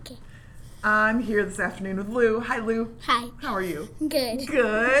I'm here this afternoon with Lou. Hi, Lou. Hi. How are you? Good.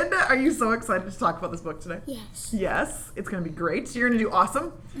 Good. Are you so excited to talk about this book today? Yes. Yes. It's going to be great. You're going to do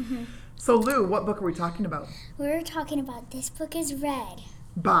awesome. Mm-hmm. So, Lou, what book are we talking about? We're talking about This Book is Red.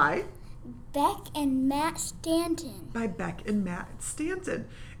 By Beck and Matt Stanton. Beck and Matt Stanton.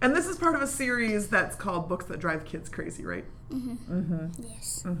 And this is part of a series that's called Books That Drive Kids Crazy, right?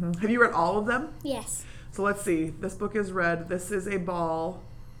 Yes. Have you read all of them? Yes. So let's see. This book is red. This is a ball.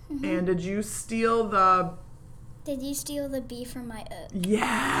 And did you steal the... Did you steal the bee from my oak?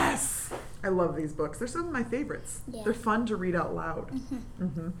 Yes! I love these books. They're some of my favorites. Yeah. They're fun to read out loud.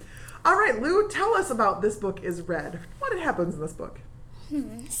 All right, Lou, tell us about This Book is Red. What happens in this book?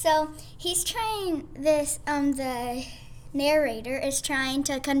 So he's trying this. The narrator is trying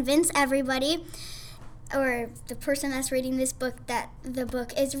to convince everybody, or the person that's reading this book, that the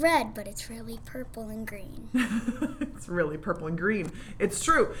book is red, but it's really purple and green. It's really purple and green. It's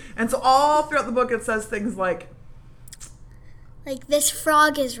true. And so all throughout the book it says things like... Like, this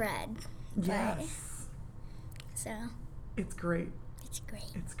frog is red. Yes. So It's great. it's great.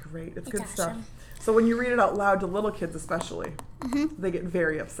 It's great. It's It's good stuff. awesome. So when you read it out loud to little kids especially, they get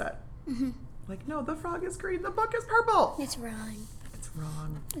very upset. Like, no, the frog is green. The book is purple. It's wrong. It's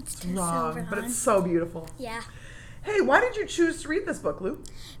wrong. It's It's just wrong. so But wrong. it's so beautiful. Yeah. Hey, why did you choose to read this book, Lou?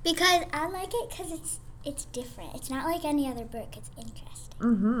 Because I like it because it's different. It's not like any other book. It's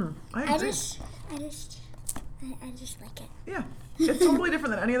interesting. I I agree. just like it. Yeah, it's totally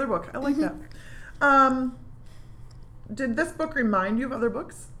different than any other book. I like that. Did this book remind you of other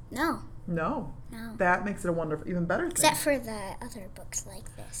books? No. No. No. That makes it a wonderful, even better thing. Except for the other books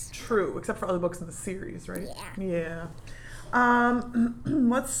like this. True, except for other books in the series, right? Yeah. Yeah.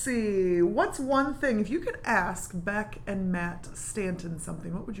 Let's see. What's one thing, if you could ask Beck and Matt Stanton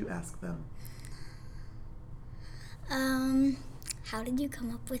something, what would you ask them? How did you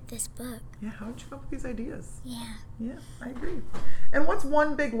come up with this book? Yeah, how did you come up with these ideas? Yeah. Yeah, I agree. And what's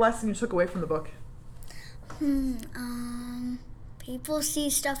one big lesson you took away from the book? People see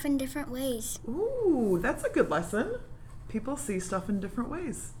stuff in different ways. Ooh, that's a good lesson. People see stuff in different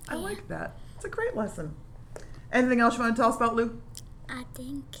ways. I Yeah. like that. It's a great lesson. Anything else you want to tell us about, Lou? I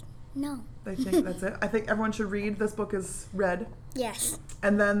think no. I think that's it. I think everyone should read This Book is Red. Yes.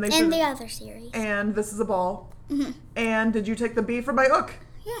 And then they should... And the other series. And This is a Ball. And Did You Take the Bee from My Hook?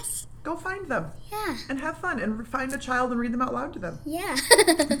 Yes. Go find them. Yeah. And have fun. And find a child and read them out loud to them. Yeah.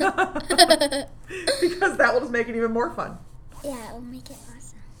 Because that will just make it even more fun. Yeah, it will make it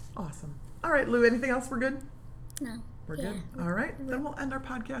awesome. Awesome. All right, Lou, anything else? We're good? No. We're Yeah. good. All right. Then we'll end our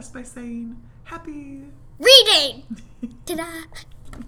podcast by saying happy... Reading! Ta-da!